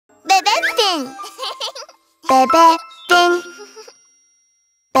bebefinn. Bebefinn.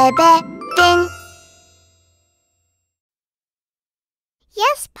 Bebefinn.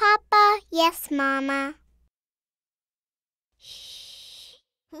 Yes, Papa. Yes, Mama.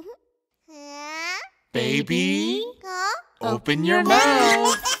 Baby, open your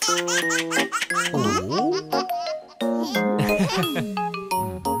mouth.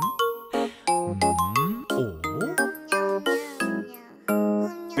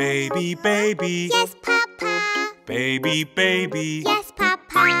 Baby, baby. Yes, Papa. Baby, baby. Yes,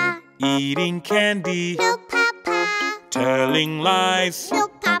 Papa. Eating candy. No, Papa. Telling lies. No,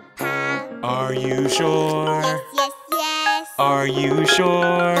 Papa. Are you sure? Yes, yes, yes. Are you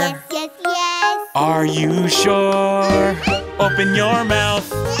sure? Yes, yes, yes. Are you sure? Open your mouth.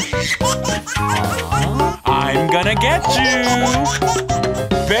 I'm gonna get you.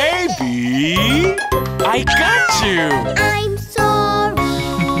 Baby, I got you. I'm sorry.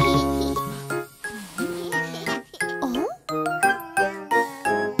 Oh?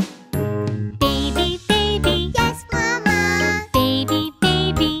 Baby, baby. Yes, Mama. Baby,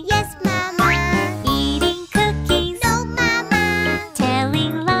 baby. Yes, Mama. Eating cookies. No, Mama.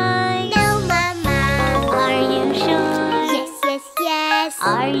 Telling lies. No, Mama. Are you sure? Yes, yes, yes.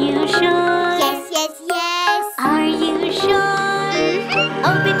 Are you sure? Yes, yes, yes. Are you sure?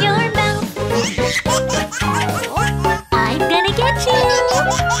 Open your mouth. I'm gonna get you.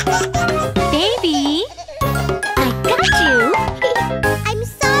 Baby, I got you. I'm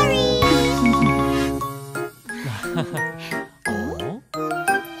sorry.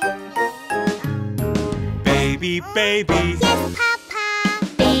 Baby, baby. Yes, Papa.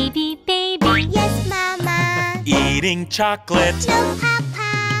 Baby, baby. Yes, Mama. Eating chocolate. No, Papa.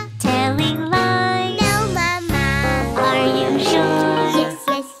 Telling lies. No, Mama. Are you sure? Yes,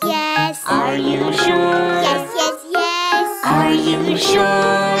 yes, yes. Are you sure? Yes, yes, yes. Are you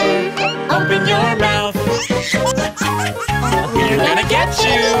sure? Open your mouth. We're gonna get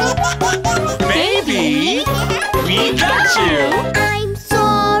you. Baby, we got you. I'm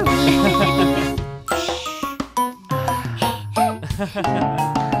sorry.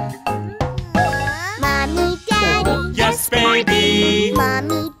 Mommy, Daddy. Yes, baby.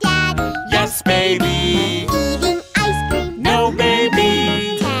 Mommy, Daddy. Yes, baby. Eating ice cream. No,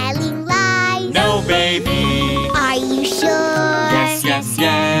 baby. Telling lies. No, baby. Are you sure? Yes, yes,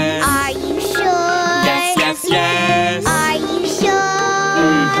 yes. Are you sure? Yes, yes, yes. Are you sure?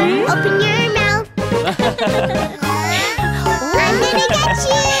 Open your mouth. I'm gonna get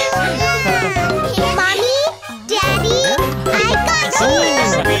you. Mommy, Daddy, I got you.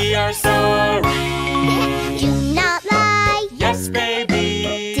 We are sorry. Do not lie. Yes,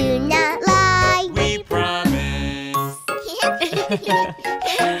 baby. Do not lie. We promise.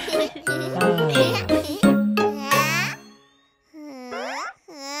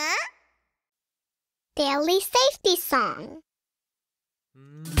 Daily safety song.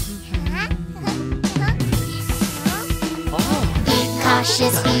 Be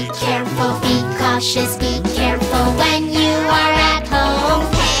cautious, be careful, be cautious, be careful when you are at home.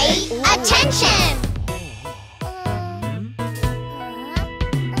 Pay attention!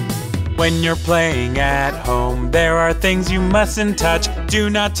 When you're playing at home, there are things you mustn't touch. Do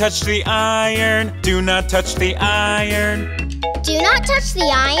not touch the iron. Do not touch the iron. Do not touch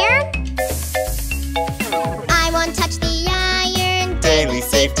the iron. I won't touch the iron. Daily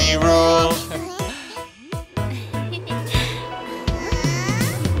safety rule.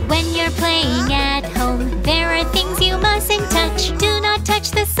 When you're playing at home, there are things you mustn't touch. Do not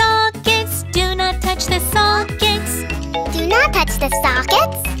touch the sockets. Do not touch the sockets. Do not touch the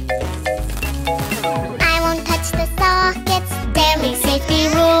sockets. I won't touch the sockets. Daily safety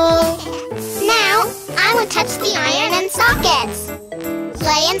rule. Now, I won't touch the iron and sockets.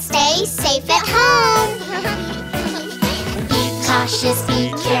 Play and stay safe at home. Be cautious,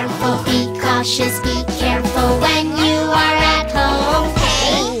 be careful, be cautious, be careful when you are at home.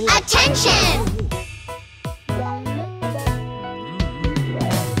 Pay attention!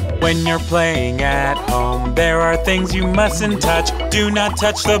 When you're playing at home, there are things you mustn't touch. Do not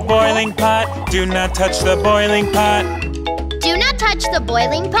touch the boiling pot. Do not touch the boiling pot. Do not touch the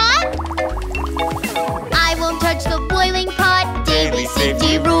boiling pot. I won't touch the boiling pot. Daily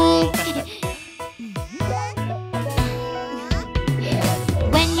safety rule.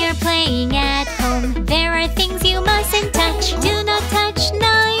 When you're playing at home, there are things you mustn't touch. Do not touch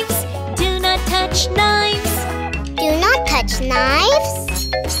knives. Do not touch knives. Do not touch knives.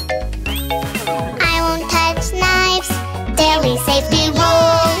 I won't touch knives. Daily safety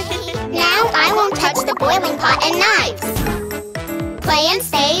rule. Now I won't touch the boiling pot and knives. Play and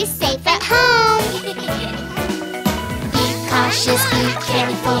stay safe at home. Be cautious, be careful.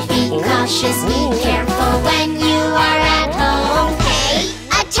 careful, be cautious, be careful when you are at home. Pay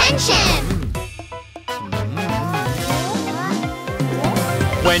attention!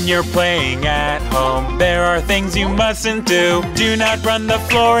 When you're playing at home, there are things you mustn't do. Do not run, the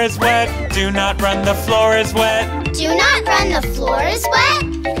floor is wet. Do not run, the floor is wet. Do not run, the floor is wet.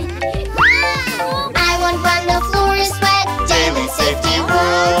 I won't run, the floor is wet. Daily safety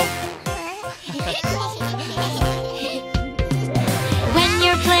rule. When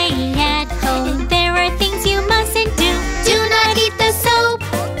you're playing at home, there are things you mustn't do. Do not eat the soap.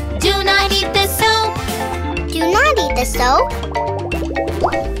 Do not eat the soap. Do not eat the soap.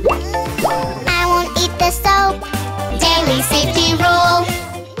 I won't eat the soap. Daily safety rule.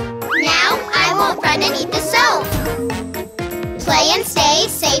 Now I won't run and eat the soap. Play and stay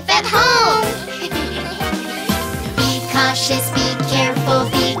safe at home. Be cautious, be careful,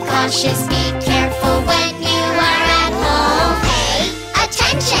 be cautious, be careful when you are at home. Pay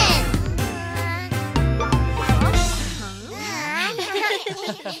attention!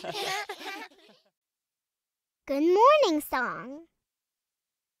 Good morning song.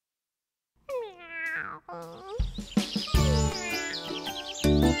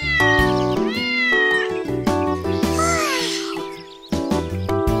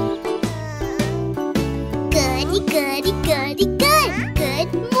 Goody, goody, goody, good.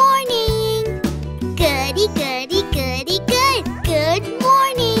 Good morning. Goody, goody, goody, good. Good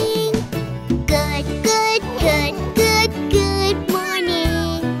morning. Good, good, good, good, good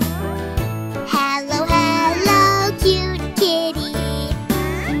morning. Hello, hello, cute kitty.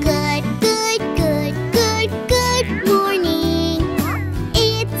 Good, good, good, good, good morning.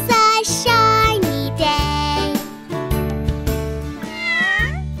 It's a shiny day.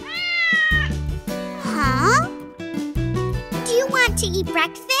 Huh? Do you want to eat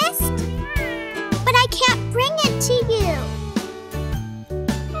breakfast? But I can't bring it to you.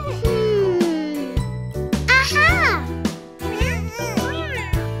 Aha!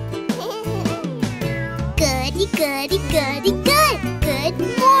 Goody, goody, goody, good. Good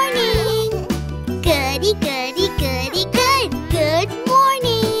morning. Goody, goody, goody, good. Good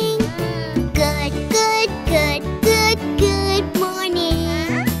morning. Good, good, good, good, good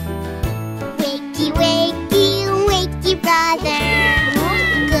morning. Wakey, wakey, wakey, brother.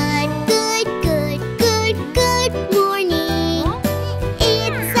 Good, good, good, good, good morning.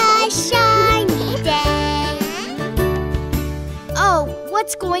 It's a shiny day. Oh,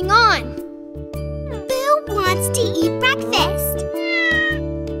 what's going on? Boo wants to eat breakfast.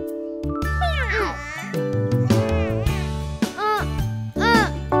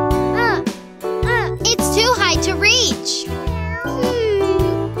 It's too high to reach.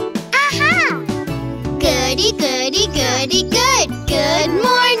 Aha! Goody, goody, goody, good. Good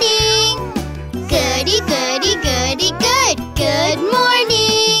morning. Goody, goody, goody, good. Good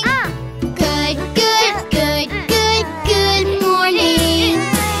morning. Good, good, good, good, good morning.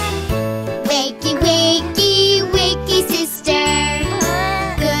 Wakey, wakey, wakey, sister.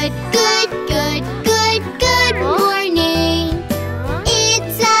 Good, good, good, good, good morning.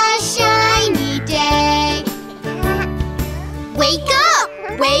 It's a shiny day. Wake up!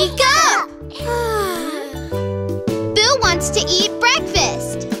 Wake up! Boo wants to eat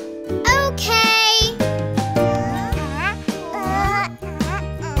breakfast. Okay.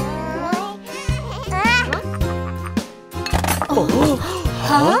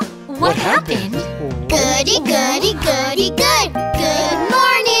 Huh? What happened? Goody, goody, goody, good. Good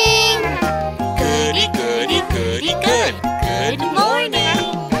morning. Goody, goody, goody, good. Good morning.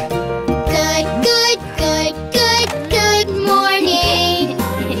 Good, good, good, good, good morning.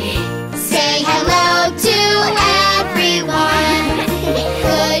 Say hello to everyone.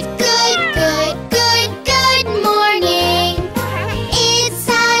 Good, good, good, good, good morning. It's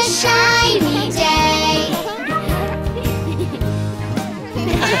a shiny day.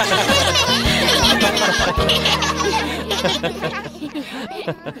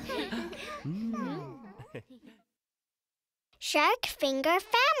 Shark Finger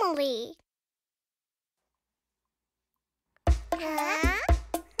Family.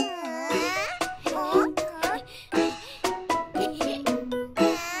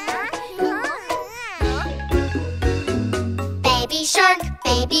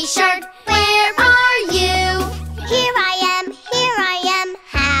 Baby shark, where are you? Here I am,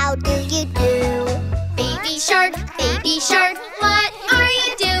 how do you do? Baby shark, what are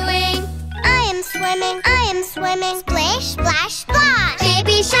you doing? I am swimming, splish, splash, splash.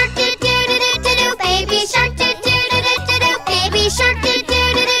 Baby shark, do do do do do do. Baby shark, do do do do do do. Baby shark, do do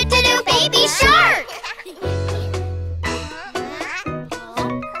do do do do. Baby shark.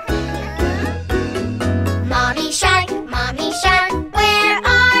 Mommy shark, where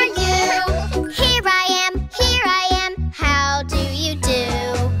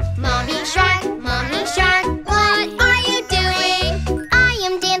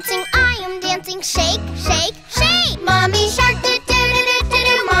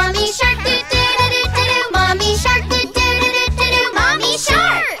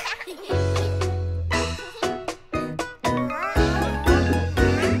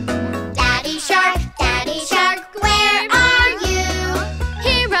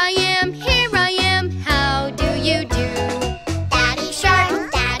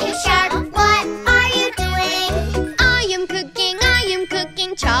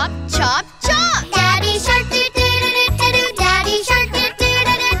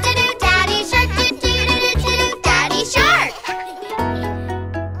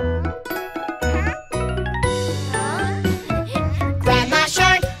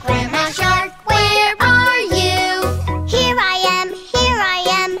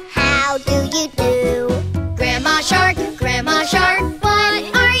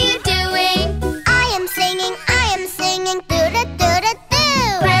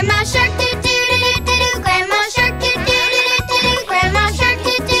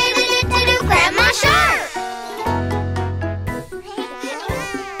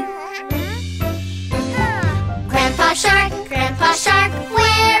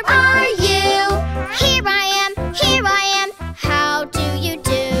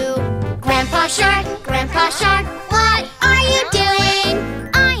Grandpa Shark, Grandpa Shark, what are you doing?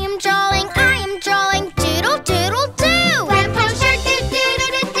 I am drawing, doodle doodle do. Grandpa Shark, do do do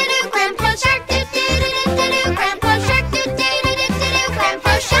do do do. Grandpa Shark, do do do do do do. Grandpa Shark, do do do do do do.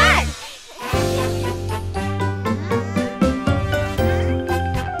 Grandpa Shark.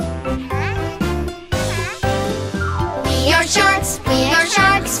 We are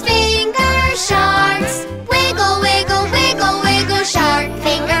sharks, finger sharks. Wiggle, wiggle, wiggle, wiggle, shark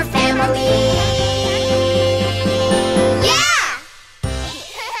finger family. Yeah!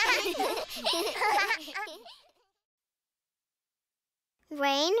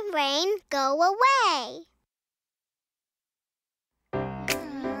 Rain, rain, go away.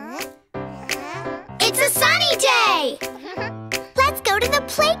 It's a sunny day! Let's go to the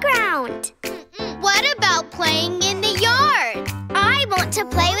playground. What about playing in the yard? I want to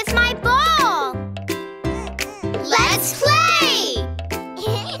play with my ball. Let's play!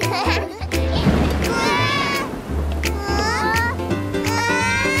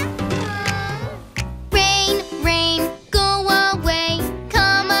 Rain, rain, go away.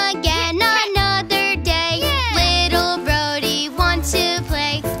 Come again another day. Little Brody wants to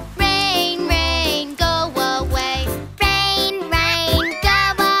play. Rain, rain, go away. Rain, rain, go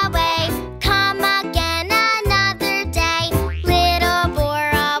away. Come again another day. Little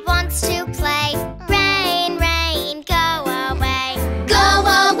Bora wants to play. Rain, rain, go away. Go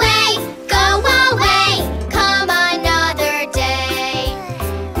away, go away. Come another day.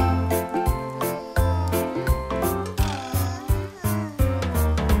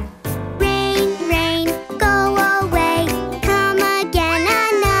 Rain, rain, go away. Come again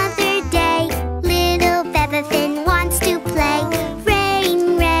another day. Little bebefinn wants to play.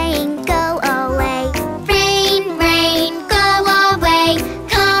 Rain, rain, go away. Rain, rain, go away.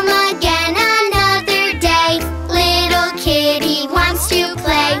 Come again another day. Little kitty wants to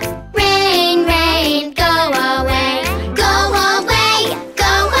play. Rain, rain, go away. Go away,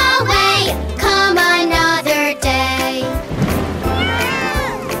 go away. Come another day.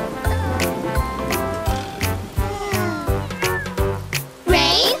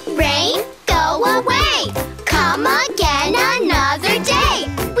 Rain, rain, go away. Come again another day.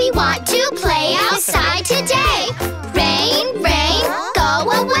 We want to play outside today. Rain, rain, go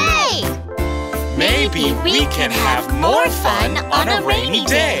away. Maybe we can have more fun on a rainy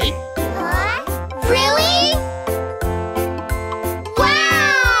day. Really?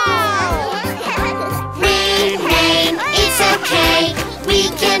 Wow! Rain, rain, it's okay. We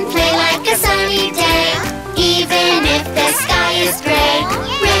can play like a sunny day. Even if the sky is gray.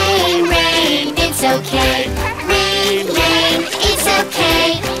 Rain, rain, it's okay. Rain, rain, it's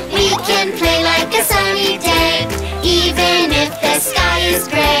okay. We can play like a sunny day. Even if the sky is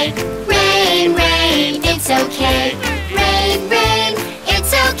gray. Rain, rain, it's okay. Rain, rain,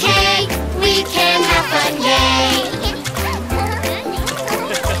 it's okay. We can have fun, yay!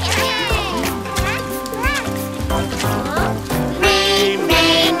 Rain,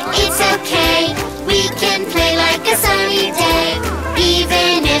 rain, it's okay. We can play like a sunny day.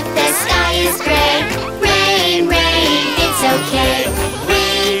 Even if the sky is gray. Rain, rain, it's okay.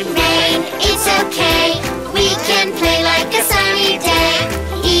 Rain, rain, it's okay. We can play like a sunny day.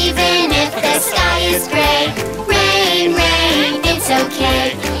 Even if the sky is gray. Rain, rain, it's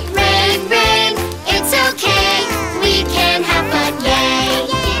okay. Rain, rain, it's okay. We can have fun, yay!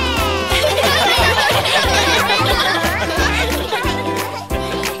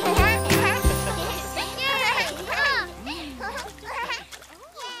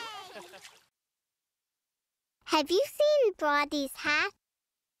 Have you seen Brody's hat?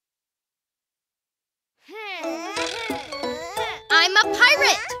 I'm a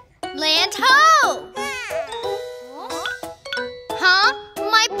pirate! Land ho! Huh?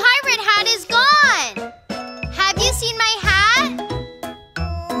 My pirate hat is gone! Have you seen my hat?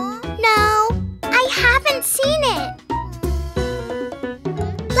 No, I haven't seen it.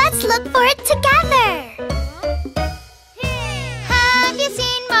 Let's look for it together. Have you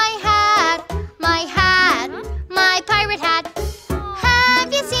seen my hat? My pirate hat.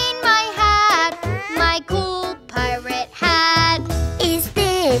 Have you seen my hat? My cool pirate hat. Is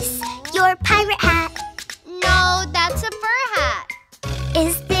this your pirate hat?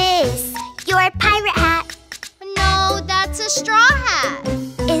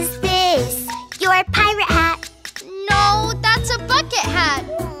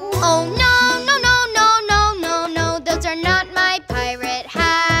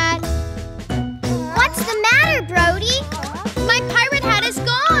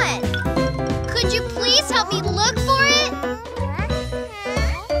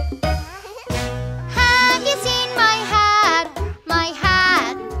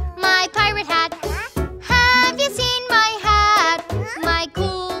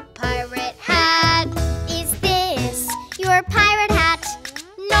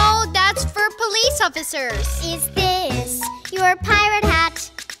 officers. Is this your pirate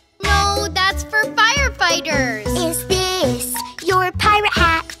hat? No, that's for firefighters. Is this your pirate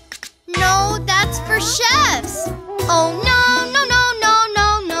hat? No, that's for chefs. Oh no, no, no, no,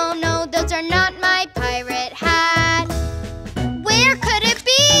 no, no, no, those are not my pirate hat. Where could it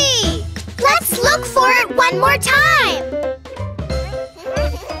be? Let's look for it one more time.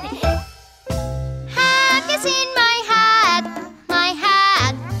 Have you seen my hat? My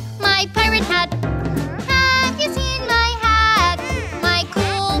hat, my pirate hat. Have you seen my hat? My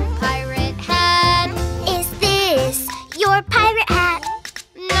cool pirate hat. Is this your pirate hat?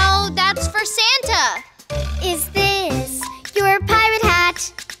 No, that's for Santa. Is this your pirate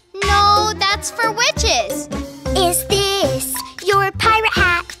hat? No, that's for witches. Is this your pirate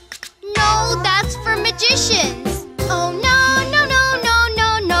hat? No, that's for magicians. Oh no, no, no, no,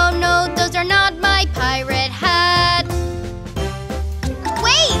 no, no, no, those are not my pirate hat.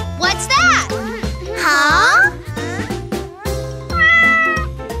 Wait, what's that? Huh?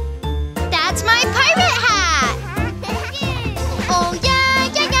 That's my pirate hat. Oh yeah,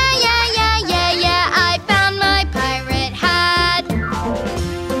 yeah, yeah, yeah, yeah, yeah, yeah, I found my pirate hat.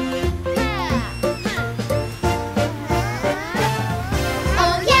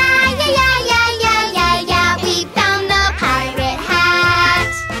 Oh yeah, yeah, yeah, yeah, yeah, yeah, yeah, we found the pirate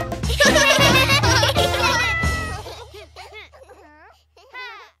hat.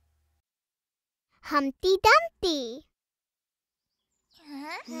 Humpty Dumpty.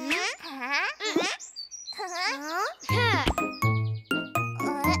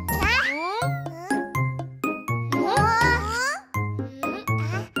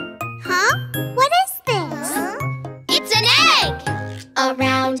 Huh? What is this? It's an egg! A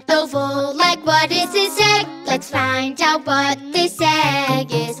round oval, like what is this egg? Let's find out what this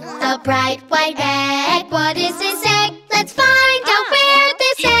egg is. A bright white egg, what is this egg? Let's find out where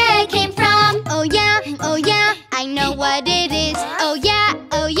this egg came from. Oh yeah, I know what it is. Oh yeah,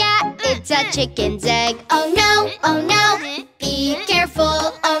 it's a chicken's egg. Oh no, be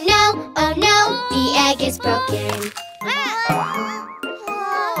careful. Oh no, the egg is broken.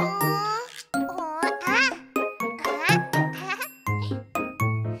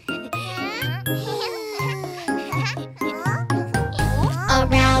 A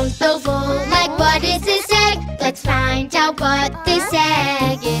round oval, like what is this egg? Let's find out what this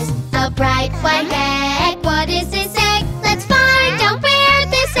egg is. A bright white egg, what is this egg? Let's find out where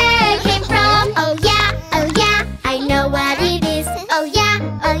this egg came from. Oh yeah, I know what it is. Oh yeah,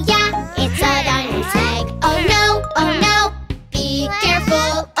 it's a diamond's egg. Oh no, be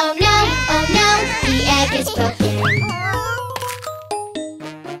careful. Oh no, the egg is broken.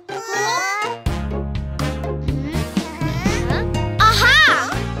 Aha!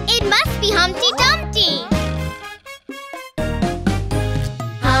 It must be Humpty Dumpty.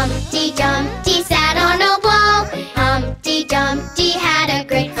 Humpty Dumpty sat on a wall. Humpty Dumpty had a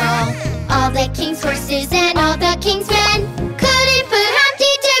great fall. All the king's horses and all the king's men couldn't put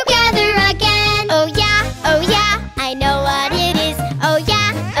Humpty together again. Oh yeah, I know what it is. Oh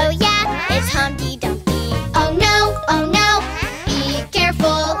yeah, it's Humpty Dumpty. Oh no, be careful.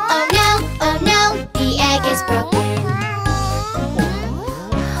 Oh no, the egg is broken.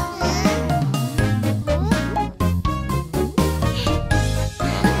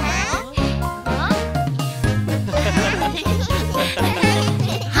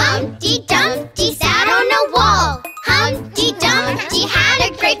 Humpty Dumpty sat on a wall. Humpty Dumpty had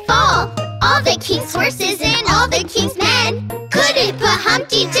a great fall. All the king's horses and all the king's men couldn't put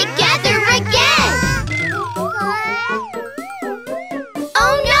Humpty together again.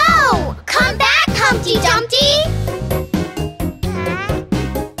 Oh no! Come back, Humpty Dumpty!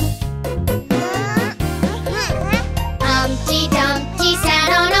 Humpty Dumpty sat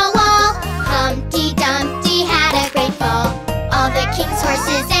on a wall. Humpty Dumpty had a great fall. All the king's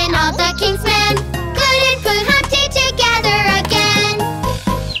horses and all the king's men couldn't put Humpty together again.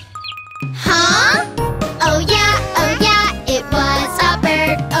 Huh? Oh yeah, it was a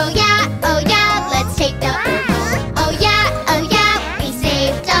bird. Oh yeah, let's take the bird home. Oh yeah, we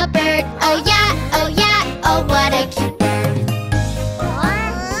saved a bird. Oh yeah, oh what a cute bird.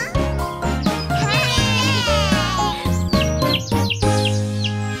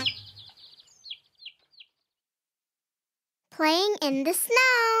 Playing in the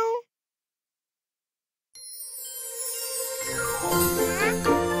snow.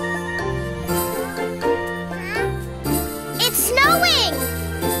 It's snowing!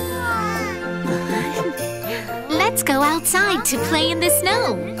 Let's go outside to play in the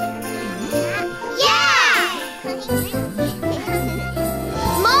snow. Yeah!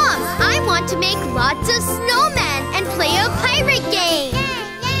 Mom, I want to make lots of snowmen and play a pirate game.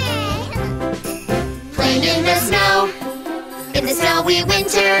 Playing in the snow. In the snowy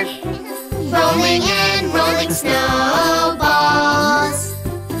winter. Rolling and rolling snowballs.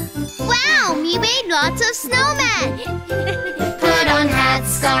 Wow, we made lots of snowmen. Put on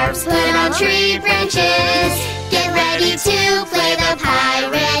hats, scarves, put on tree branches. Get ready to play the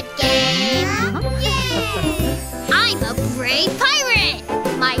pirate game. I'm a brave pirate.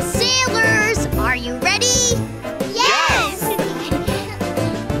 My sailors, are you ready? Yes!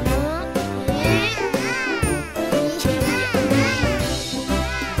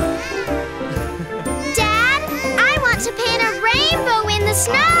 Dad, I want to paint a rainbow in the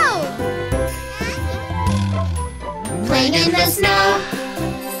snow. Playing in the snow,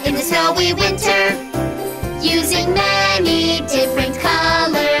 in the snowy winter, using many different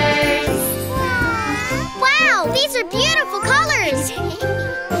colors. Wow, these are beautiful colors.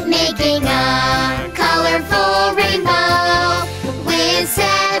 Making a colorful rainbow with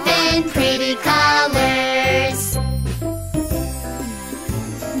 7 pretty colors.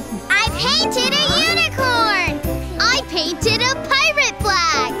 I painted a unicorn. I painted a pirate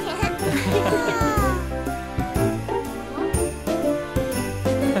flag.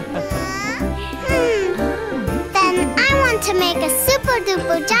 Then I want to make a super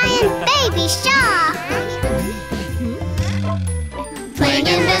duper giant baby shark. Playing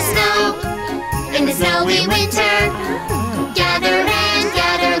in the snow, in the snowy winter, gather and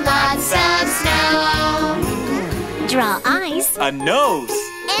gather lots of snow. Draw eyes. A nose.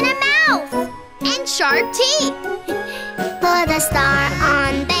 And a mouth. And sharp teeth. Put a star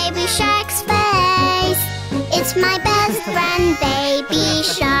on baby shark's face. It's my best friend, baby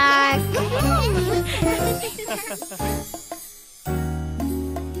shark.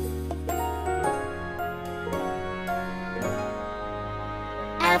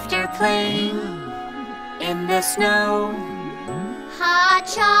 After playing in the snow, Hot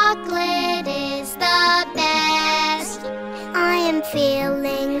chocolate is the best. I am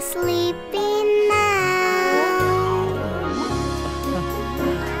feeling sleepy now.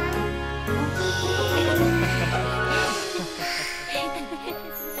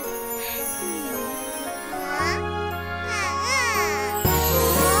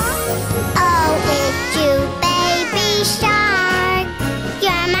 Oh, it's you, baby shark.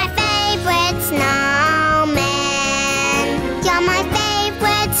 You're my favorite snowman. You're my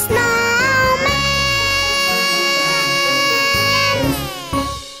favorite snowman.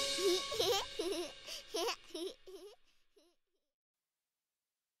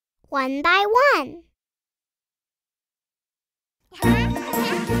 One by one.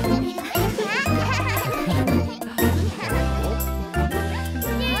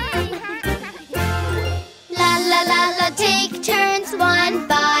 La la la la, take turns one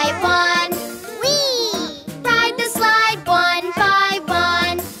by one. Whee! Ride the slide one by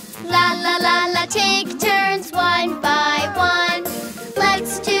one. La la la la, take turns one by one.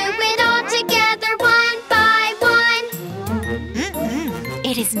 Let's do it all together one by one.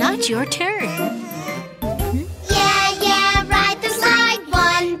 It is not your turn. Yeah, yeah, ride the slide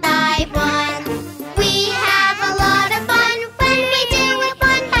one by one. We have a lot of fun when we do it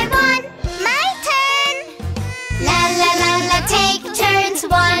one by one. My turn! La la la la, take turns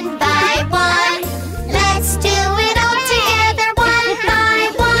one by one. Let's do it all together one by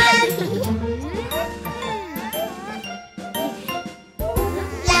one.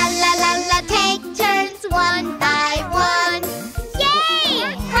 La la la la, take turns one by one. Yay!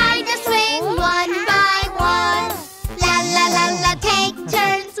 Ride the swing one by one. La la la la, take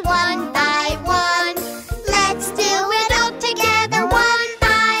turns one by one. Let's do it all together one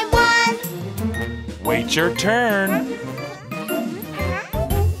by one. wait your turn.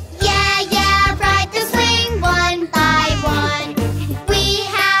 Yeah, yeah, ride the swing one by one. We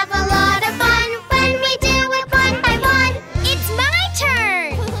have a lot of fun when we do it one by one. It's my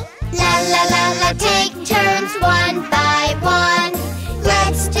turn! La la la la, take turns one by one.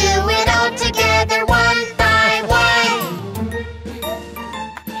 Let's do it all together one by one.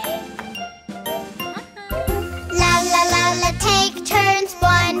 La la la la, take turns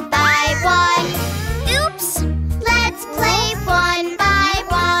one by one. Oops! Let's play one by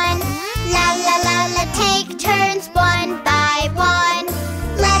one. La la la la, take turns one by one.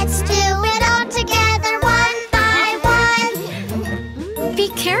 Let's do it all together one by one. Be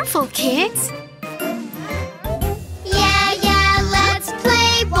careful, kids. Yeah, yeah, let's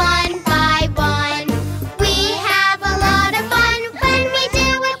play one by one. We have a lot of fun when we do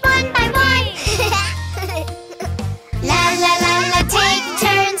it one by one. La la la la, take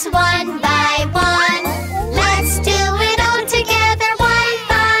turns one by one. Let's do it all together one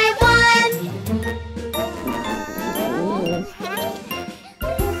by one.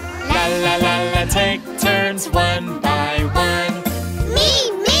 La la la la, take turns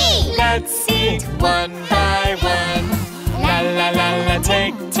let's eat one by one. La la la la,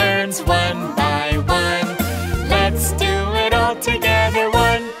 take turns one by one. Let's do it all together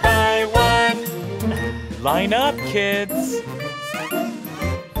one by one. Line up, kids.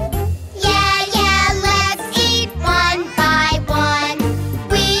 Yeah, yeah, let's eat one by one.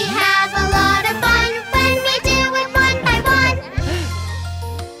 We have a lot of fun when we do it one by one.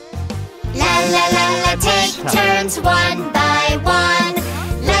 La la la la, take turns one by one.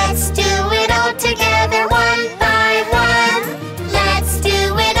 Let's do it all together one by one. Let's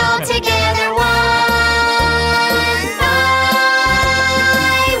do it all together one by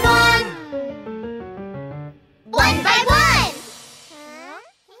one. One by one.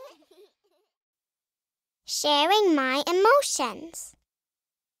 Sharing my emotions.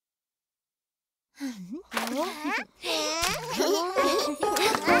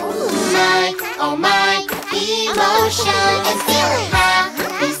 My, oh my, emotion is feeling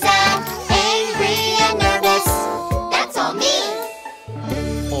happy, sad, angry, and nervous. That's all me.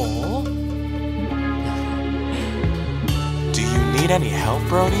 Oh. Do you need any help,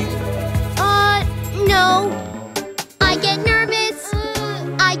 Brody? No. I get nervous.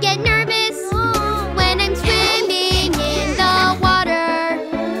 I get nervous when I'm swimming in the water.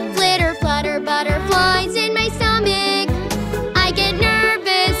 Flitter, flutter, butterflies in my stomach. I get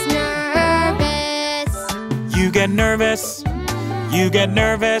nervous, nervous. You get nervous. You get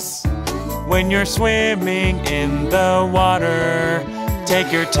nervous when you're swimming in the water.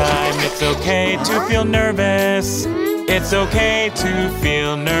 Take your time, it's okay to feel nervous. It's okay to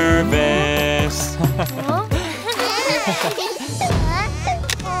feel nervous.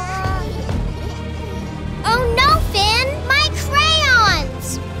 Oh no, Finn! My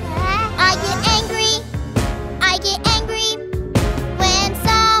crayons! I get angry. I get angry when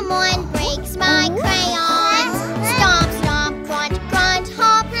someone breaks my crayons. Stomp, stomp, crunch, crunch,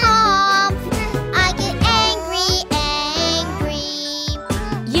 hop, hop. I get angry, angry.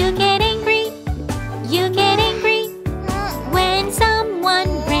 You get angry. You get angry when someone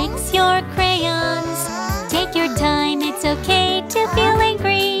breaks your crayons. Take your time, it's okay to feel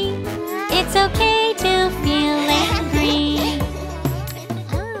angry. It's okay to feel angry.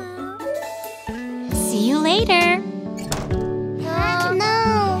 See you later. No,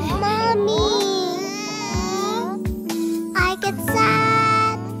 Mommy. I get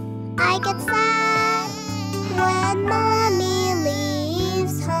sad. I get sad when Mommy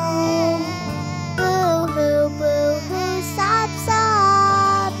leaves home. Boo-hoo, boo-hoo, sob,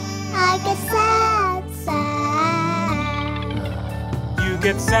 sob. I get sad, sad. You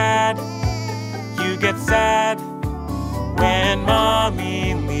get sad. You get sad when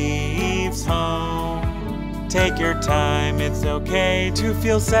Mommy leaves home. Take your time, it's okay to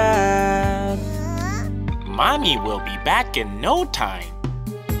feel sad. Mommy will be back in no time.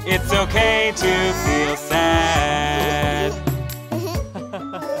 It's okay to feel sad.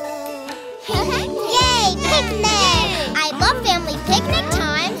 Yay, picnic! I love family picnic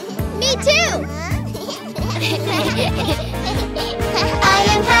time. Me too. I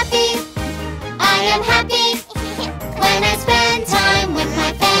am happy. I am happy when I spend time with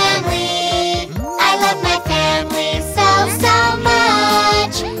my family. I love my family so, so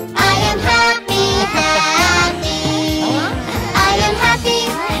much. I am happy, happy. I am happy.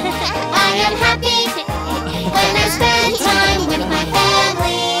 I am happy when I spend time with my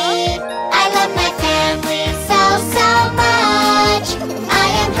family. I love my family so, so much. I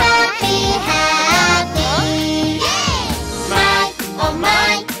am happy, happy. My, oh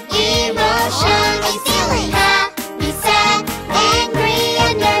my, emotion is feeling happy, sad, angry,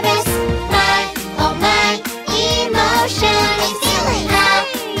 and nervous. My, oh my, emotion is feeling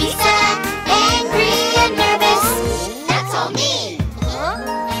happy, sad, angry, and nervous. That's all me.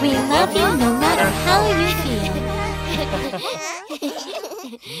 We love you no matter how you feel.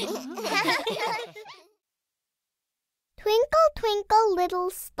 Twinkle, twinkle, little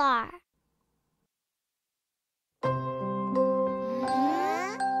star.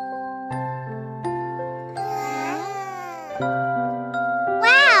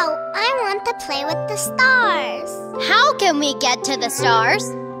 Wow, I want to play with the stars. How can we get to the stars?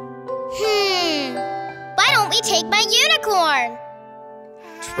 Why don't we take my unicorn?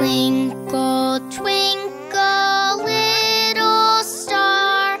 Twinkle, twinkle, little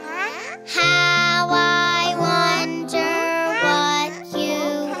star, how I wonder what you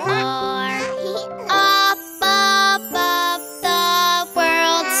are. Up above the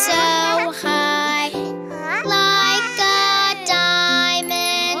world so high, like a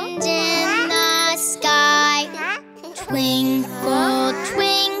diamond in the sky. Twinkle,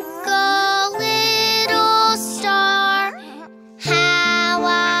 twinkle, little star, how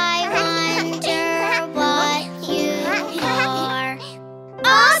I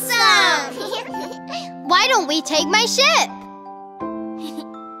we take my ship?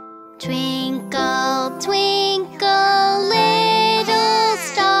 Twinkle, twinkle, little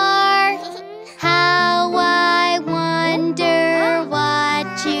star, how I wonder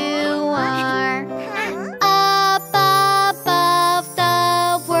what you are. Up above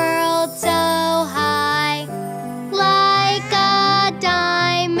the world so high, like a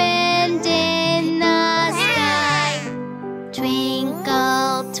diamond in the sky.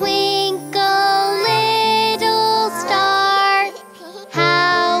 Twinkle, twinkle, little star,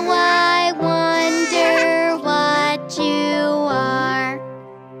 how I wonder what you are.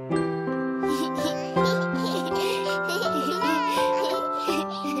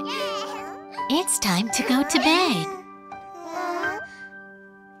 It's time to go to bed.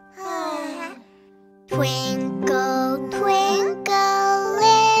 Twinkle, twinkle,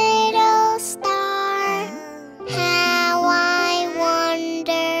 little star, how I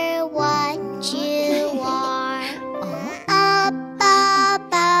wonder what you are. Up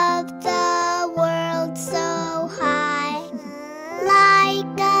above the world so high,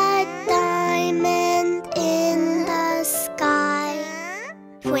 like a diamond in the sky.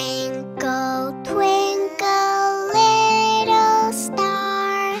 Twinkle, twinkle, little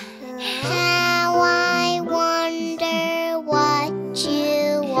star, how I wonder what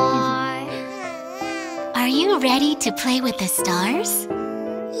you are. Are you ready to play with the stars?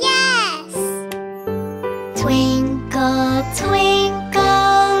 Yes! Twinkle,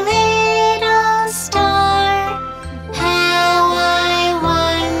 twinkle, little star, how I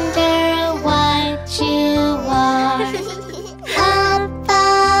wonder what you are. Up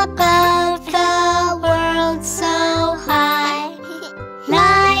above the world so high,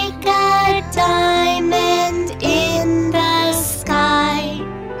 like a diamond in the sky.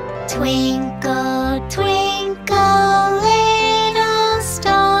 Twinkle, twinkle, little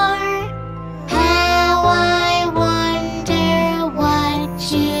star, how I wonder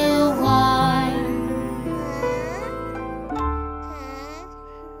what you are.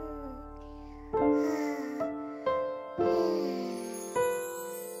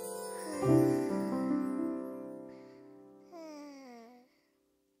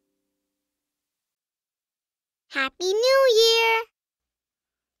 Happy New Year!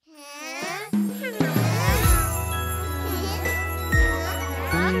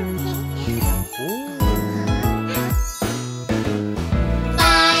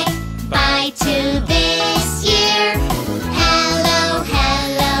 Bye, bye to this year. Hello,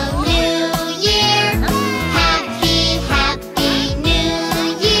 hello, New Year. Happy, happy New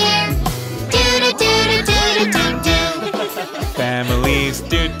Year. Do-do-do-do-do-do-do-do. Families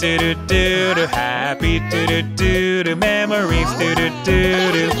do do do do do, happy do do do do, memories do do do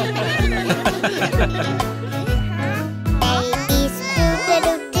do. Babies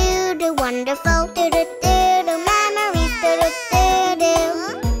do-do-do-do-do, wonderful do-do-do-do, memories do-do-do-do.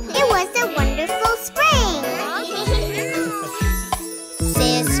 It was a wonderful spring.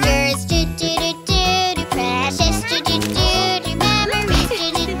 Sisters do-do-do-do-do, precious do-do-do-do, memories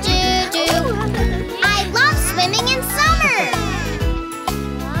do-do-do-do. I love swimming in summer.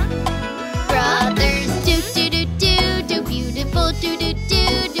 Brothers do-do-do-do-do, beautiful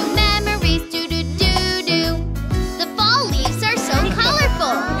do-do-do-do, memories do-do-do-do. The fall leaves are so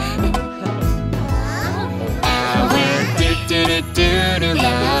colorful. We're do do do do do,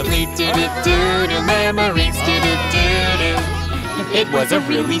 lovely do do do do, memories do do do do. It was a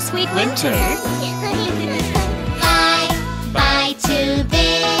really sweet winter. Bye, bye to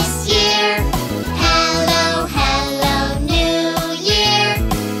this year. Hello, hello, New Year.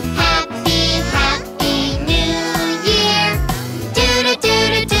 Happy, happy New Year.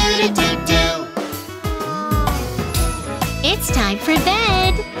 Do-do-do-do-do-do-do. It's time for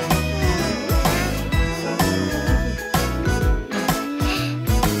bed.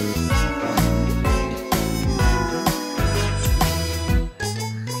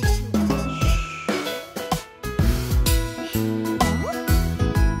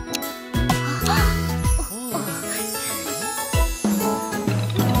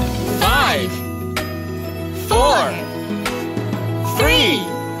 Five, 4, 3,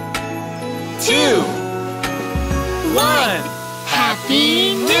 2, 1.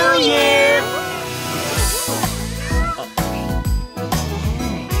 Happy New Year!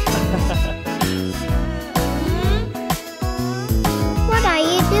 What are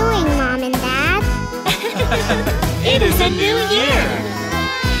you doing, Mom and Dad? It is a new year!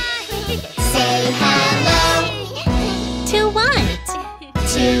 Say hello To what?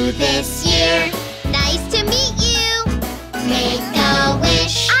 to this year. Nice to meet you. Make a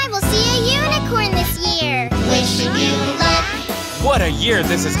wish. I will see a unicorn this year. Wishing you luck. What a year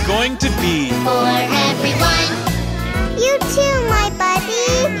this is going to be. For everyone. You too, my buddy.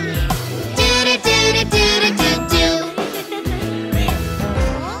 Do-do-do-do-do-do-do.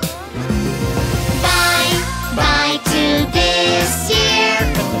 Bye, bye to this year.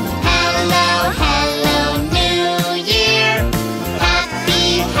 Hello, hello, New Year. Happy,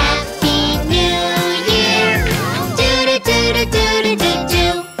 happy New Year. Do-do-do-do-do-do-do.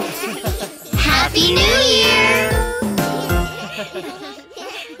 Happy New Year.